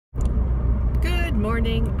Good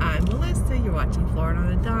morning, I'm Melissa. You're watching Florida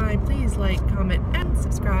on a Dime. Please like, comment, and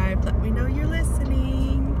subscribe. Let me know you're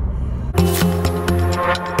listening.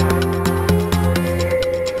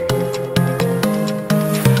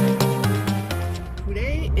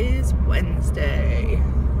 Today is Wednesday,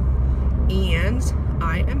 and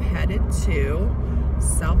I am headed to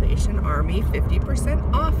Salvation Army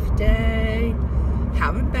 50% off day.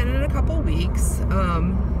 Haven't been in a couple weeks.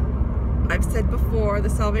 I've said before, the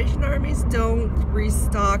Salvation Armies don't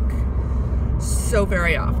restock so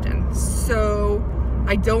very often. So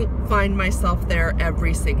I don't find myself there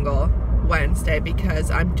every single Wednesday because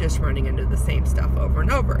I'm just running into the same stuff over and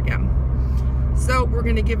over again. So we're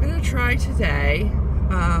gonna give it a try today.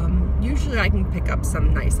 Usually I can pick up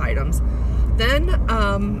some nice items. Then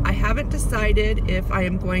I haven't decided if I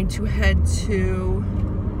am going to head to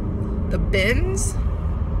the bins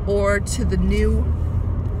or to the new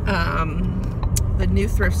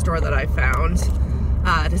thrift store that I found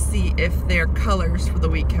to see if their colors for the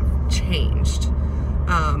week have changed.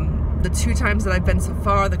 The two times that I've been so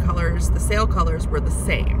far, the sale colors were the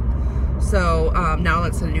same. So now that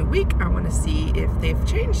it's a new week, I want to see if they've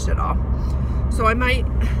changed at all. So I might,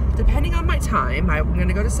 depending on my time, I'm going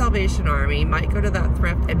to go to Salvation Army, might go to that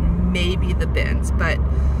thrift, and maybe the bins. But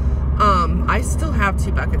I still have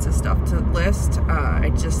 2 buckets of stuff to list. I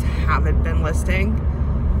just haven't been listing.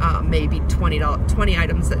 Maybe 20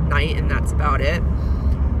 items at night, and that's about it.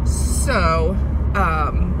 So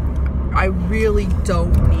I really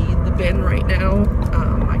don't need the bin right now.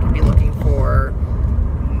 I could be looking for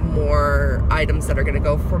more items that are going to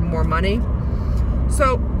go for more money.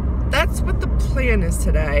 So that's what the plan is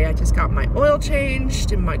today. I just got my oil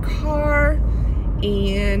changed in my car,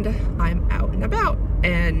 and I'm out and about.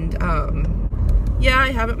 And yeah,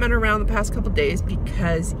 I haven't been around the past couple days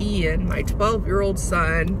because Ian, my 12-year-old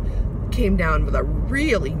son, came down with a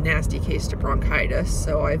really nasty case of bronchitis.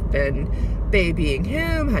 So I've been babying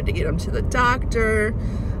him, had to get him to the doctor.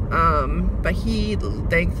 But he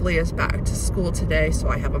thankfully is back to school today, so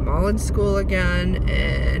I have him all in school again,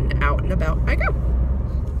 and out and about I go.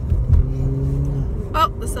 Well,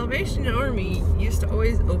 the Salvation Army used to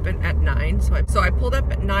always open at 9, so I pulled up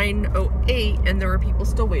at 9:08, and there were people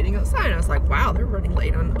still waiting outside. I was like, wow, they're running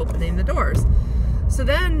late on opening the doors. So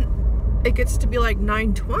then it gets to be like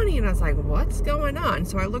 9:20, and I was like, what's going on?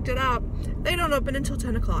 So I looked it up. They don't open until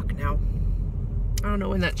 10 o'clock now. I don't know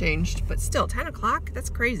when that changed, but still, 10 o'clock? That's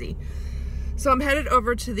crazy. So I'm headed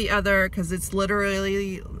over to the other, because it's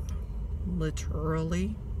literally,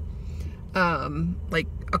 like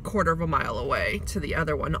a quarter of a mile away to the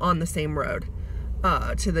other one on the same road,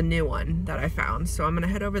 to the new one that I found. So I'm gonna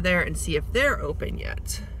head over there and see if they're open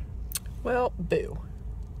yet. Well, boo.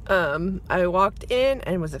 I walked in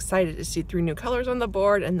and was excited to see 3 new colors on the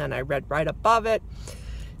board, and then I read right above it,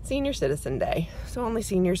 Senior Citizen Day. So only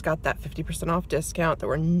seniors got that 50% off discount. There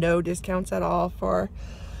were no discounts at all for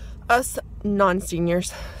us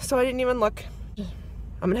non-seniors, so I didn't even look.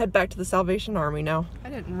 I'm gonna head back to the Salvation Army now. I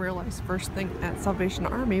didn't realize first thing at Salvation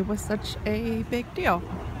Army was such a big deal.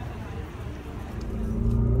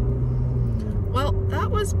 Well,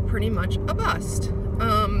 that was pretty much a bust.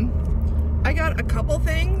 I got a couple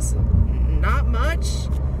things, not much.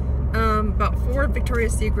 About 4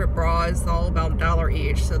 Victoria's Secret bras, all about $1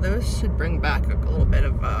 each, so those should bring back a little bit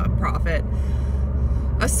of profit.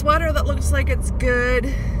 A sweater that looks like it's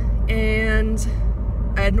good, and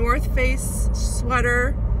a North Face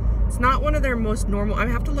sweater. It's not one of their most normal. I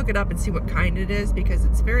have to look it up and see what kind it is, because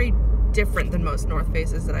it's very different than most North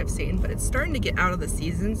Faces that I've seen, but it's starting to get out of the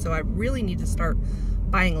season, so I really need to start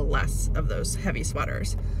buying less of those heavy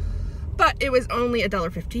sweaters. But it was only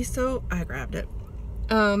 $1.50, so I grabbed it.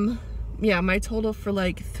 Yeah, my total for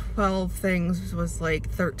like 12 things was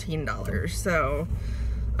like $13, so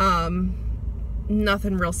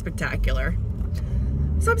nothing real spectacular.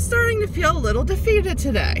 So I'm starting to feel a little defeated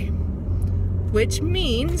today, which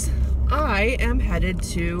means I am headed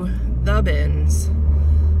to the bins.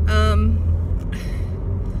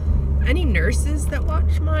 Any nurses that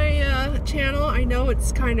watch my channel, I know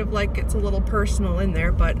it's kind of like it's a little personal in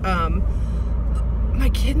there, but my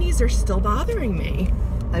kidneys are still bothering me.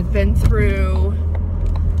 I've been through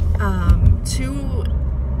 2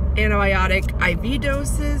 antibiotic IV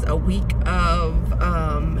doses, a week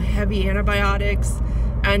of heavy antibiotics,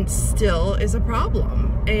 and still is a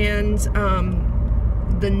problem. And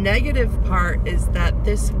the negative part is that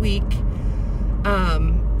this week,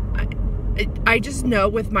 I just know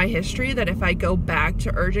with my history that if I go back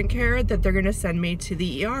to urgent care that they're gonna send me to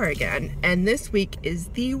the ER again. And this week is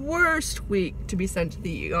the worst week to be sent to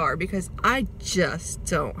the ER because I just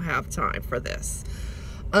don't have time for this.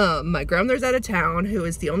 My grandmother's out of town, who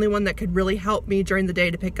is the only one that could really help me during the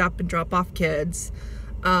day to pick up and drop off kids.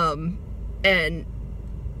 And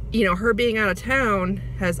you know, her being out of town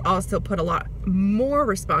has also put a lot more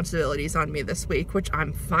responsibilities on me this week, which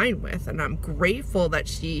I'm fine with, and I'm grateful that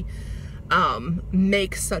she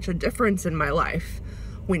makes such a difference in my life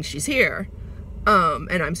when she's here.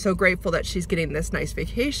 And I'm so grateful that she's getting this nice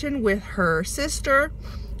vacation with her sister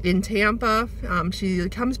in Tampa. She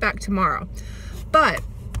comes back tomorrow. But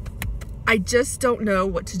I just don't know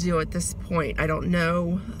what to do at this point. I don't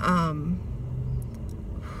know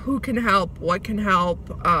who can help, what can help,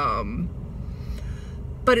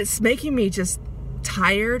 but it's making me just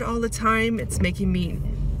tired all the time. It's making me,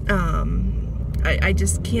 I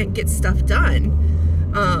just can't get stuff done.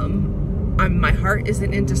 My heart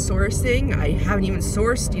isn't into sourcing. I haven't even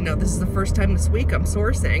sourced, you know, this is the first time this week I'm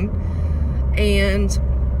sourcing, and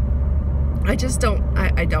I just don't,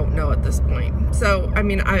 I don't know at this point. So, I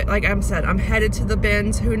mean, like I said, I'm headed to the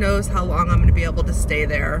bins. Who knows how long I'm going to be able to stay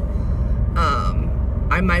there.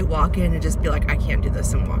 I might walk in and just be like, I can't do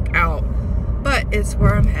this, and walk out. But it's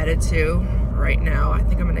where I'm headed to right now. I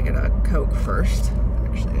think I'm gonna get a Coke first.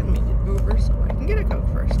 Actually, let me get Uber so I can get a Coke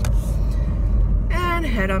first. And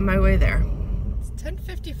head on my way there. It's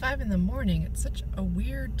 10:55 in the morning. It's such a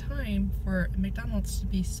weird time for McDonald's to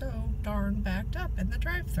be so darn backed up in the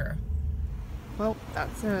drive-thru. Well,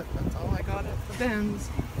 that's it. That's all I got at the bins.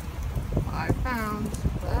 5 pounds.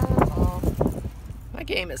 That's all. My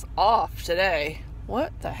game is off today.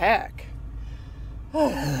 What the heck?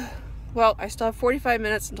 Well, I still have 45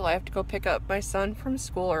 minutes until I have to go pick up my son from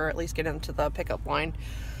school, or at least get him to the pickup line.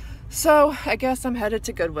 So I guess I'm headed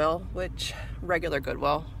to Goodwill, which regular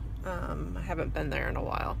Goodwill. I haven't been there in a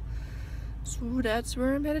while. So that's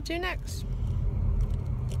where I'm headed to next.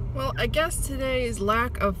 Well, I guess today's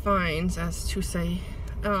lack of finds, as to say,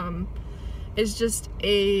 is just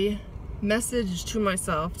a message to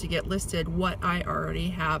myself to get listed what I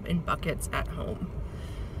already have in buckets at home.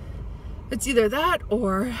 It's either that,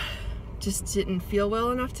 or just didn't feel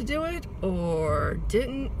well enough to do it, or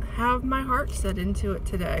didn't have my heart set into it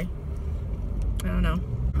today. I don't know.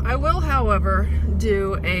 I will, however,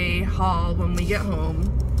 do a haul when we get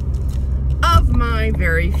home of my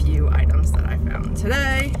very few items that I found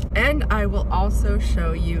today, and I will also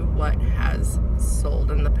show you what has sold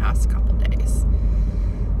in the past couple days.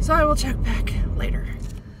 So I will check back later.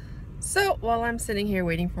 So while I'm sitting here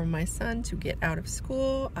waiting for my son to get out of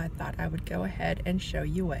school, I thought I would go ahead and show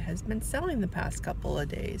you what has been selling the past couple of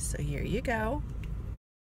days. So here you go.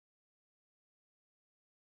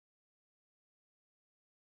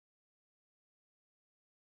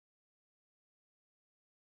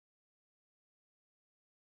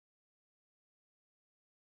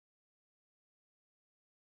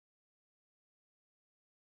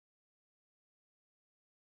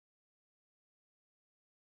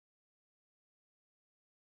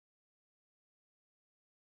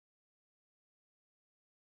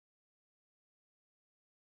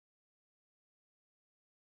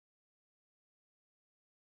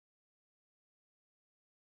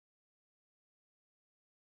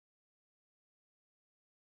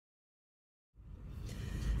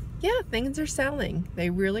 Yeah, things are selling.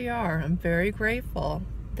 They really are. I'm very grateful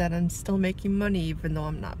that I'm still making money, even though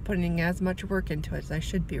I'm not putting as much work into it as I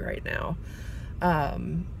should be right now.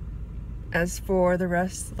 As for the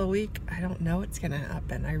rest of the week, I don't know what's gonna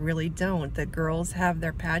happen. I really don't. The girls have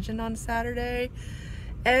their pageant on Saturday,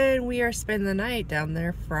 and we are spending the night down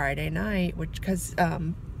there Friday night, because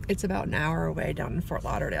it's about an hour away down in Fort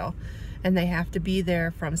Lauderdale. And they have to be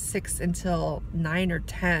there from 6 until 9 or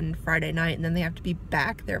 10 Friday night, and then they have to be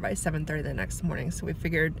back there by 7:30 the next morning. So we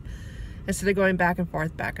figured, instead of going back and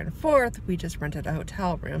forth, we just rented a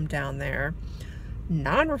hotel room down there,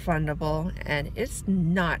 non-refundable, and it's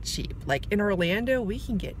not cheap. Like in Orlando, we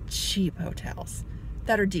can get cheap hotels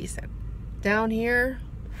that are decent. Down here,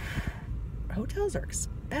 hotels are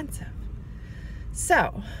expensive.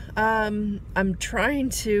 So I'm trying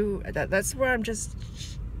to, that's where I'm just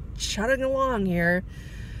chugging along here,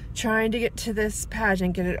 trying to get to this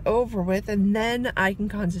pageant, get it over with, and then I can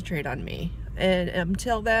concentrate on me. And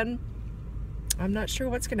until then, I'm not sure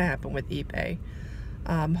what's gonna happen with eBay.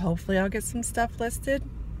 Hopefully I'll get some stuff listed.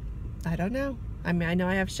 I don't know. I mean, I know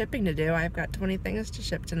I have shipping to do. I've got 20 things to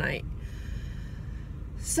ship tonight.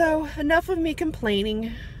 So enough of me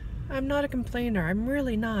complaining. I'm not a complainer. I'm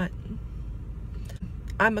really not.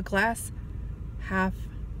 I'm a glass half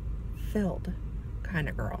filled kind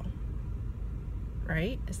of girl,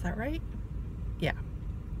 right? Is that right? Yeah.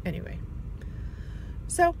 Anyway,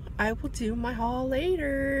 so I will do my haul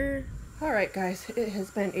later. All right, guys, it has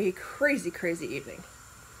been a crazy evening.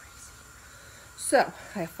 So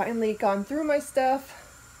I have finally gone through my stuff.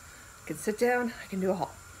 I can sit down, I can do a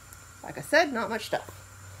haul. Like I said, not much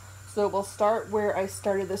stuff. So we'll start where I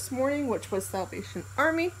started this morning, which was Salvation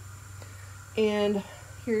Army. And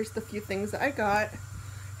here's the few things that I got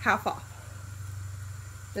half off.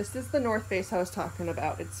 This is the North Face I was talking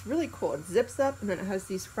about. It's really cool. It zips up and then it has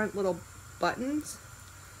these front little buttons.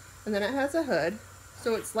 And then it has a hood.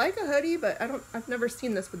 So it's like a hoodie, but I've never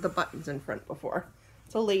seen this with the buttons in front before.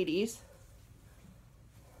 It's a ladies.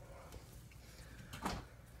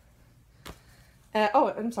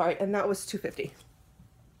 Oh, I'm sorry, and that was $2.50.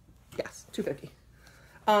 Yes,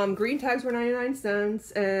 $2.50. Green tags were 99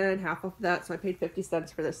 cents and half of that, so I paid 50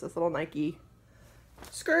 cents for this little Nike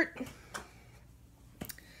skirt.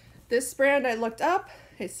 This brand I looked up.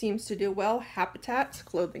 It seems to do well. Habitat,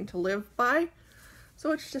 clothing to live by.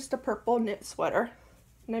 So it's just a purple knit sweater.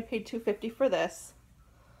 And I paid $2.50 for this.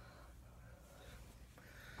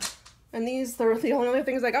 And these, the only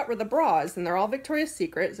things I got were the bras, and they're all Victoria's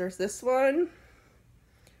Secret. There's this one.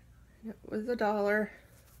 It was $1.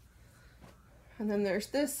 And then there's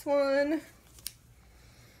this one.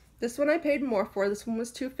 This one I paid more for. This one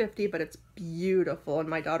was $2.50, but it's beautiful, and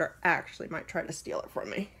my daughter actually might try to steal it from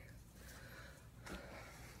me.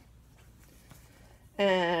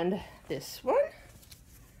 And this one.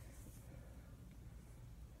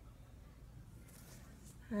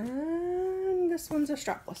 And this one's a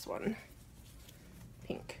strapless one.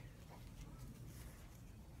 Pink.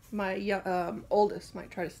 My oldest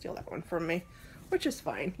might try to steal that one from me, which is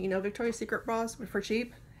fine. You know, Victoria's Secret bras for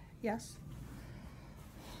cheap. Yes.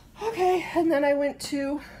 Okay, and then I went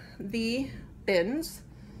to the bins.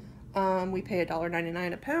 We pay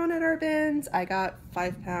 $1.99 a pound at our bins. I got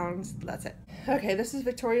 5 pounds. That's it. Okay, this is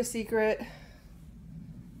Victoria's Secret,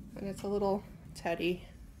 and it's a little teddy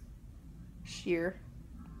sheer.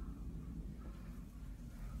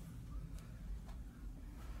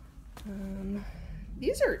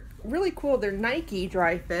 These are really cool. They're Nike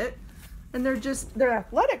dry fit, and they're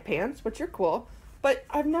athletic pants, which are cool, but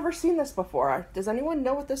I've never seen this before. Does anyone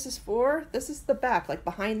know what this is for? This is the back, like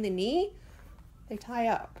behind the knee. They tie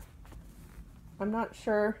up. I'm not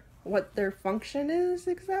sure what their function is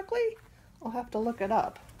exactly. I'll have to look it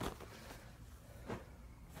up.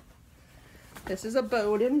 This is a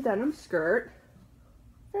bowed-in denim skirt.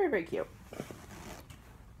 Very, very cute.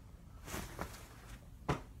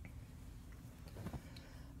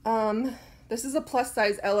 This is a plus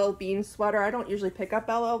size LL Bean sweater. I don't usually pick up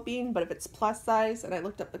LL Bean, but if it's plus size, and I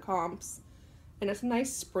looked up the comps, and it's a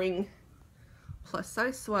nice spring plus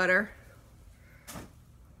size sweater.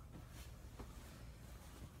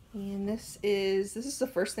 And this is the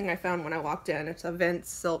first thing I found when I walked in. It's a Vince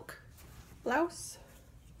silk blouse.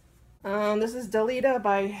 This is Delita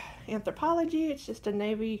by Anthropologie. It's just a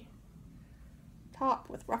navy top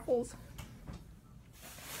with ruffles.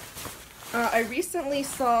 I recently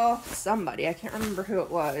saw somebody, I can't remember who it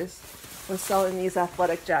was selling these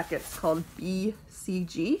athletic jackets called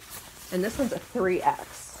BCG, and this one's a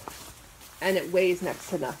 3X, and it weighs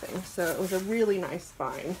next to nothing, so it was a really nice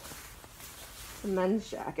find. It's a men's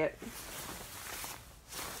jacket.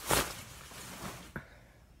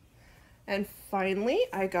 And finally,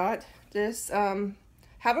 I got this, haven't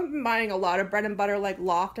been buying a lot of bread and butter like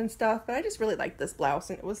Loft and stuff, but I just really liked this blouse,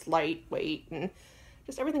 and it was lightweight, and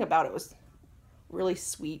just everything about it was really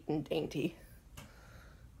sweet and dainty.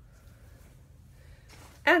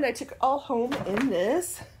 And I took it all home in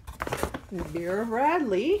this Vera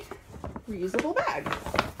Bradley reusable bag.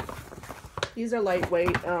 These are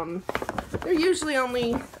lightweight. They're usually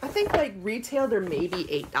only, I think like retail, they're maybe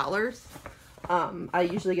 $8. I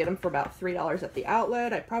usually get them for about $3 at the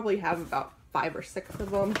outlet. I probably have about 5 or 6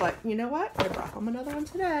 of them, but you know what? I brought home another one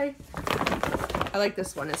today. I like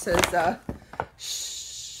this one. It says,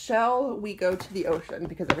 shall we go to the ocean,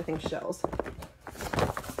 because everything shells.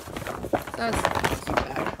 That's a cute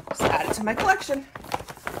bag. Just add it to my collection.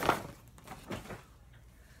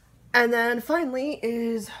 And then finally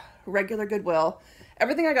is regular Goodwill.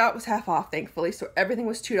 Everything I got was half off, thankfully, so everything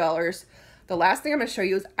was $2. The last thing I'm going to show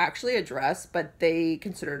you is actually a dress, but they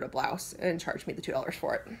considered it a blouse and charged me the $2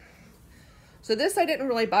 for it. So this I didn't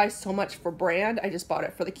really buy so much for brand. I just bought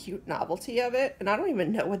it for the cute novelty of it. And I don't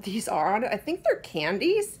even know what these are on it. I think they're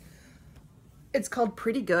candies. It's called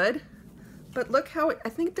Pretty Good. But look how, I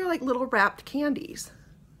think they're like little wrapped candies.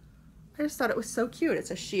 I just thought it was so cute.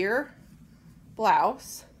 It's a sheer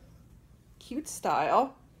blouse. Cute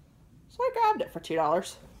style. So I grabbed it for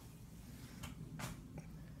 $2.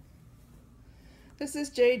 This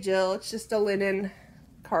is J. Jill. It's just a linen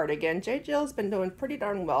cardigan. J. Jill's been doing pretty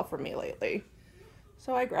darn well for me lately.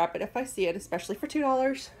 So I grab it if I see it, especially for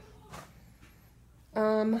 $2.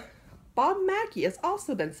 Bob Mackie has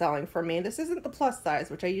also been selling for me. This isn't the plus size,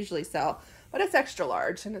 which I usually sell, but it's extra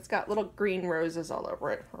large, and it's got little green roses all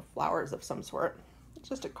over it, or flowers of some sort. It's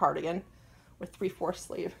just a cardigan with 3/4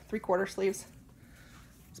 sleeves.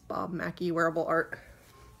 It's Bob Mackie wearable art.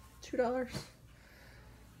 $2.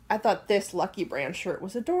 I thought this Lucky Brand shirt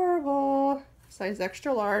was adorable. Size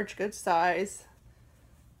extra large, good size.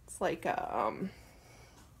 It's like, let's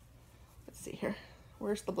see here.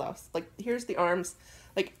 Where's the blouse? Like, here's the arms.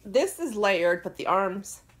 Like, this is layered, but the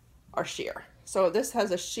arms are sheer. So this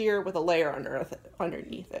has a sheer with a layer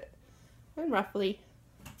underneath it. And roughly,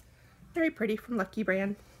 very pretty from Lucky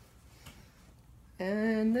Brand.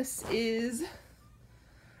 And this is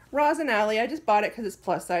Rosin Alley. I just bought it because it's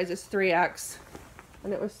plus size. It's 3X.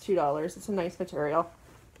 And it was $2. It's a nice material.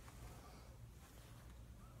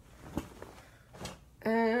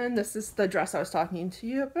 And this is the dress I was talking to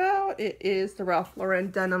you about. It is the Ralph Lauren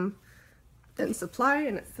Denim in Supply,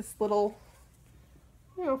 and it's this little,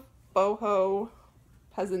 you know, boho,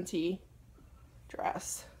 peasant-y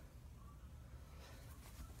dress.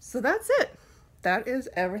 So that's it. That is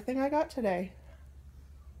everything I got today.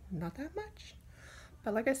 Not that much.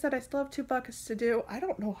 But like I said, I still have 2 buckets to do. I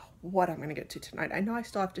don't know what I'm going to get to tonight. I know I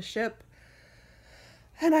still have to ship,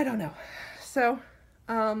 and I don't know. So,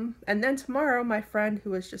 and then tomorrow, my friend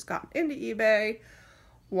who has just gotten into eBay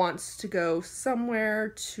wants to go somewhere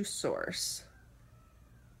to source.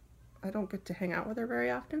 I don't get to hang out with her very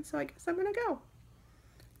often, so I guess I'm going to go.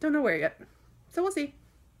 Don't know where yet. So we'll see.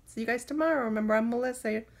 See you guys tomorrow. Remember, I'm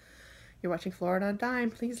Melissa. You're watching Florida on a Dime.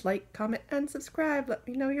 Please like, comment, and subscribe. Let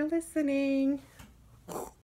me know you're listening.